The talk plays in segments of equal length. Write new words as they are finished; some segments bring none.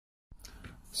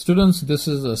Students, this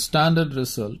is a standard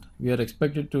result. We are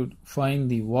expected to find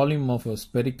the volume of a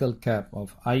spherical cap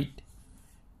of height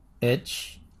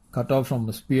h cut off from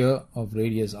a sphere of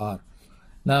radius r.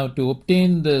 Now, to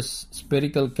obtain this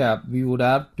spherical cap, we would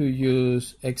have to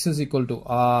use x is equal to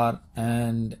r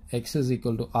and x is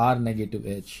equal to r negative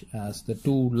h as the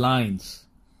two lines.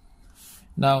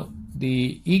 Now,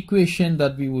 the equation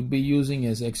that we would be using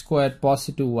is x squared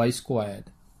positive y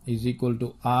squared is equal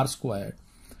to r squared.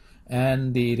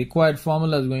 And the required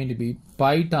formula is going to be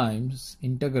pi times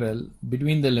integral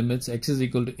between the limits x is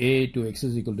equal to a to x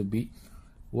is equal to b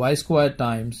y squared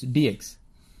times dx.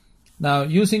 Now,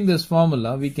 using this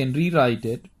formula, we can rewrite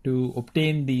it to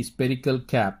obtain the spherical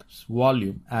cap's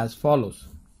volume as follows,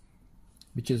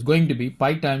 which is going to be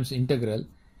pi times integral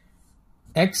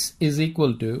x is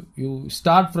equal to, you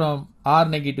start from r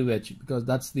negative h because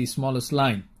that's the smallest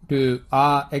line, to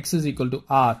r x is equal to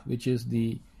r, which is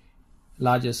the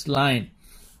largest line,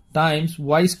 times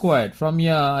y squared. From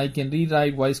here I can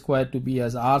rewrite y squared to be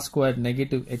as r squared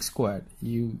negative x squared.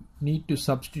 You need to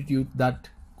substitute that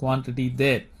quantity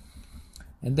there,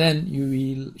 and then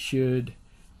you should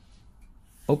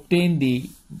obtain the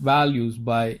values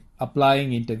by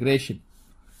applying integration.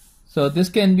 So this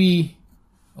can be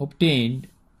obtained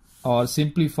or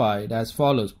simplified as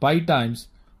follows: pi times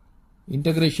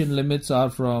integration limits are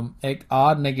from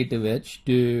r negative h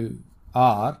to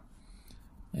r,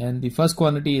 and the first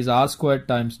quantity is r squared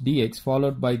times dx,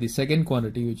 followed by the second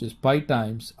quantity, which is pi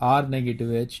times r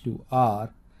negative h to r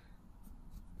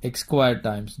x squared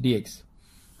times dx.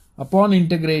 Upon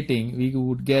integrating, we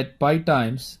would get pi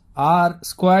times r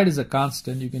squared is a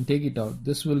constant, you can take it out.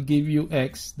 This will give you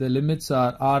x. The limits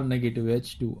are r negative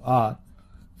h to r,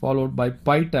 followed by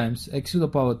pi times x to the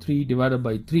power 3 divided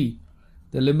by 3.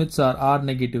 The limits are r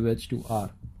negative h to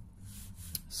r.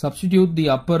 Substitute the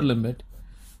upper limit.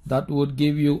 That would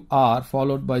give you r,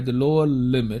 followed by the lower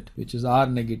limit, which is r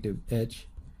negative h.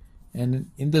 And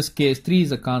in this case, 3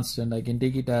 is a constant. I can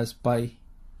take it as pi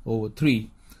over 3.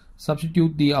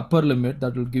 Substitute the upper limit.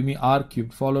 That will give me r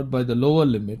cubed, followed by the lower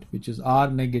limit, which is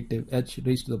r negative h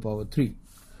raised to the power 3.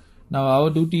 Now, our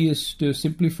duty is to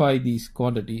simplify these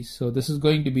quantities. So this is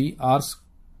going to be r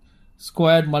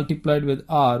squared multiplied with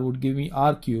r would give me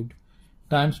r cubed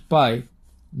times pi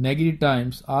negative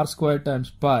times r squared times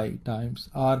pi times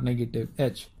r negative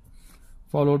h,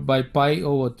 followed by pi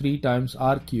over 3 times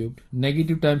r cubed.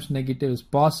 Negative times negative is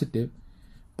positive,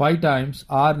 pi times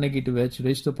r negative h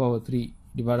raised to the power 3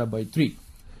 divided by 3.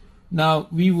 Now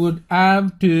we would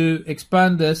have to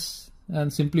expand this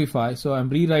and simplify, so I'm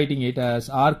rewriting it as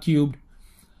r cubed.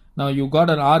 Now you got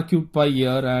an r cubed pi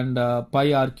here and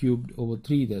pi r cubed over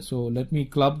 3 there. So let me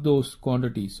club those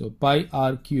quantities. So pi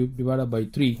r cubed divided by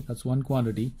 3, that's one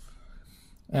quantity.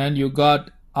 And you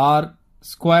got r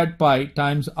squared pi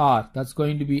times r, that's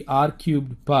going to be r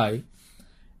cubed pi.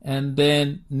 And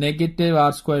then negative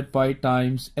r squared pi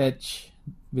times h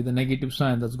with a negative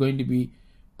sign, that's going to be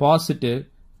positive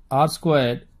r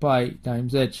squared pi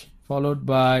times h, followed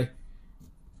by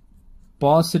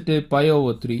positive pi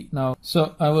over 3. Now,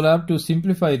 so I will have to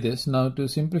simplify this. Now, to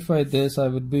simplify this, I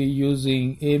would be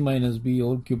using a minus b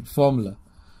whole cubed formula,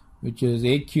 which is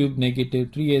a cubed negative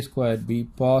 3a squared b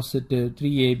positive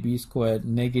 3ab squared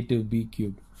negative b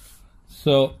cubed.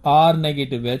 So r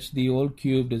negative h, the whole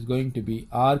cubed, is going to be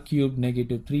r cubed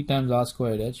negative 3 times r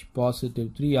squared h positive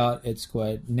 3r h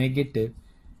squared negative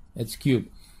h cubed.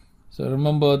 So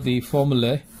remember the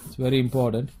formula, it's very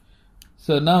important.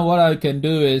 So now what I can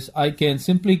do is I can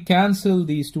simply cancel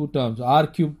these two terms. R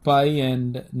cubed pi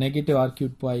and negative r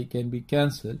cubed pi can be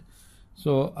cancelled.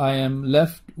 So I am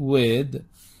left with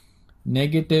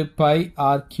negative pi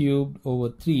r cubed over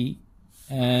 3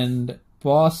 and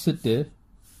positive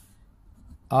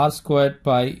r squared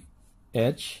pi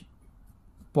h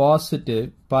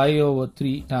positive pi over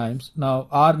 3 times. Now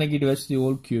r negative h the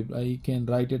whole cubed, I can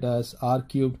write it as r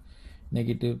cubed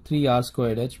negative 3r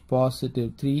squared h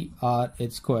positive 3r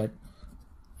h squared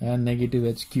and negative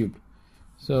h cubed.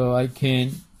 So I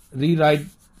can rewrite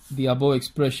the above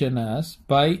expression as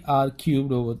pi r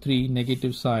cubed over 3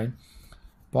 negative sign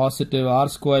positive r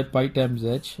squared pi times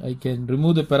h. I can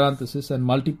remove the parenthesis and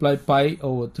multiply pi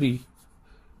over 3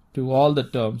 to all the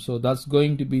terms. So that's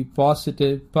going to be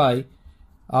positive pi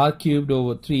r cubed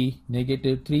over 3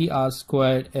 negative 3r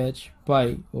squared h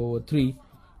pi over 3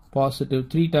 positive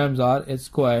 3 times r h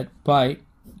squared pi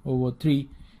over 3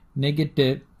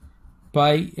 negative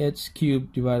pi h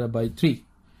cubed divided by 3.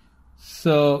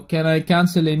 So can I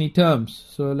cancel any terms?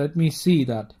 So let me see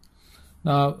that.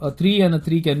 Now a 3 and a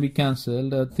 3 can be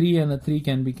cancelled. A 3 and a 3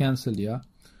 can be cancelled, yeah.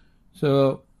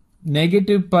 So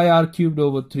negative pi r cubed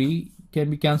over 3 can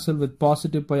be cancelled with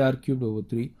positive pi r cubed over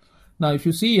 3. Now if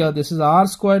you see here, this is r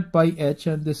squared pi h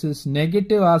and this is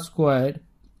negative r squared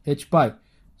h pi.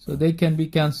 So they can be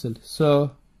cancelled.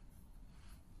 So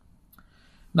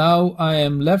now I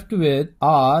am left with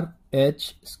r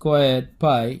h squared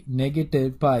pi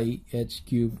negative pi h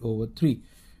cubed over 3.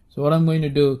 So what I'm going to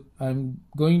do, I'm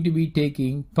going to be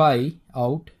taking pi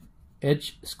out,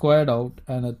 h squared out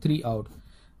and a 3 out.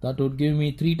 That would give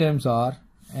me 3 times r,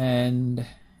 and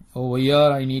over here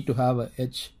I need to have a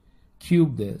h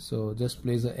cube there. So just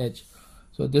place a h.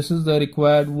 So this is the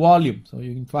required volume. So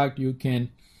in fact you can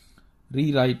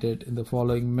rewrite it in the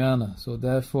following manner. So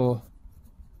therefore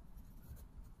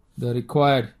the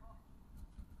required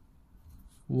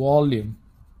volume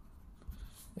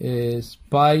is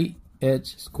pi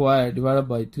h squared divided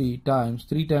by 3 times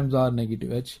r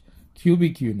negative h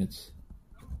cubic units.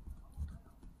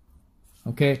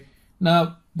 Okay,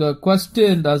 now the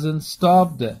question doesn't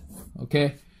stop there.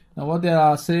 Okay, now what they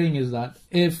are saying is that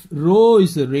if rho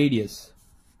is the radius,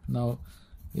 now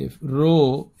if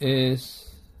rho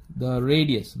is the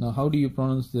radius, now how do you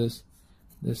pronounce this?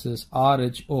 This is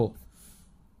RHO.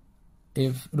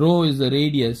 If rho is the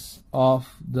radius of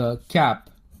the cap,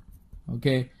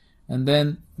 okay, and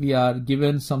then we are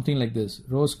given something like this: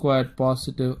 rho squared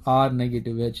positive r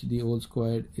negative h the whole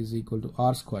squared is equal to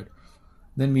r squared.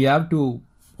 Then we have to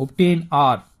obtain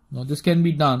r. Now this can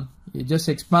be done. You just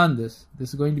expand this. This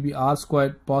is going to be r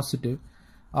squared positive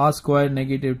r squared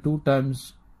negative 2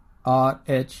 times r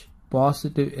h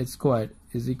positive h squared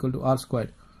is equal to r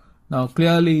squared. Now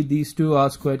clearly these two r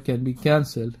squared can be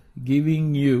cancelled,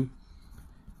 giving you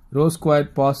rho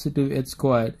squared positive h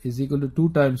squared is equal to 2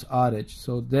 times rh.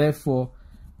 So therefore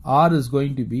r is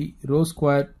going to be rho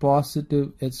squared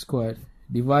positive h squared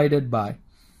divided by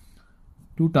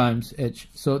 2 times h.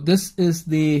 So this is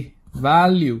the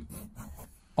value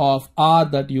of r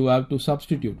that you have to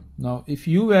substitute. Now if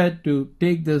you were to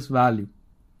take this value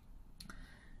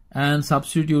and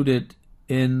substitute it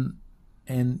in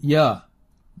here,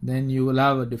 then you will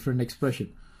have a different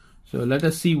expression. So let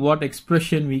us see what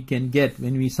expression we can get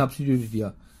when we substitute it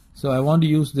here. So I want to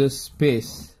use this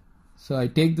space. So I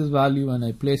take this value and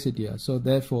I place it here. So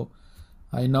therefore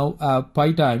I now have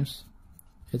pi times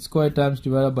h squared times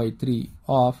divided by 3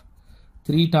 of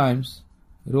 3 times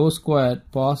rho squared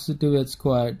positive h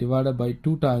squared divided by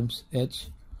 2 times h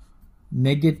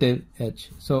negative h.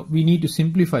 So we need to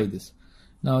simplify this.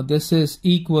 Now this is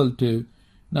equal to,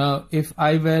 now if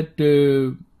I were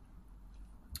to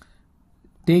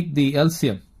take the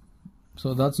LCM,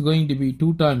 so that's going to be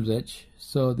 2 times h.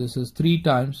 So this is 3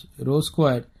 times rho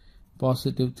squared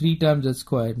positive 3 times h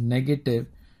squared negative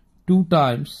 2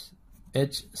 times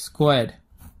h squared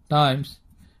times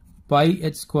pi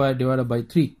h squared divided by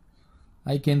 3.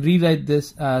 I can rewrite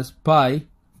this as pi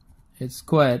h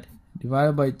squared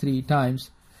divided by 3 times,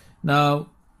 now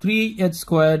 3h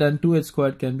squared and 2h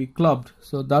squared can be clubbed,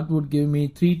 so that would give me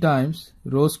 3 times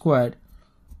rho squared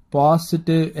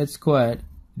positive h squared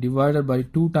divided by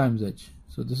 2 times h.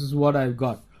 So this is what I've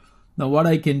got. Now what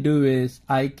I can do is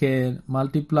I can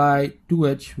multiply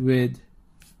 2h with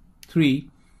 3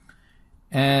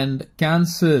 and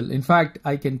cancel, in fact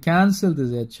I can cancel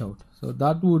this h out. So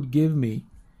that would give me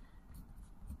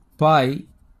pi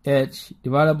h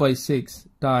divided by 6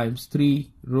 times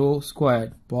 3 rho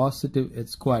squared positive h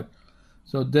squared.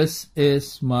 So this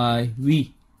is my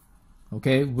v,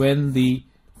 okay, when the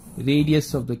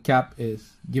radius of the cap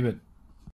is given.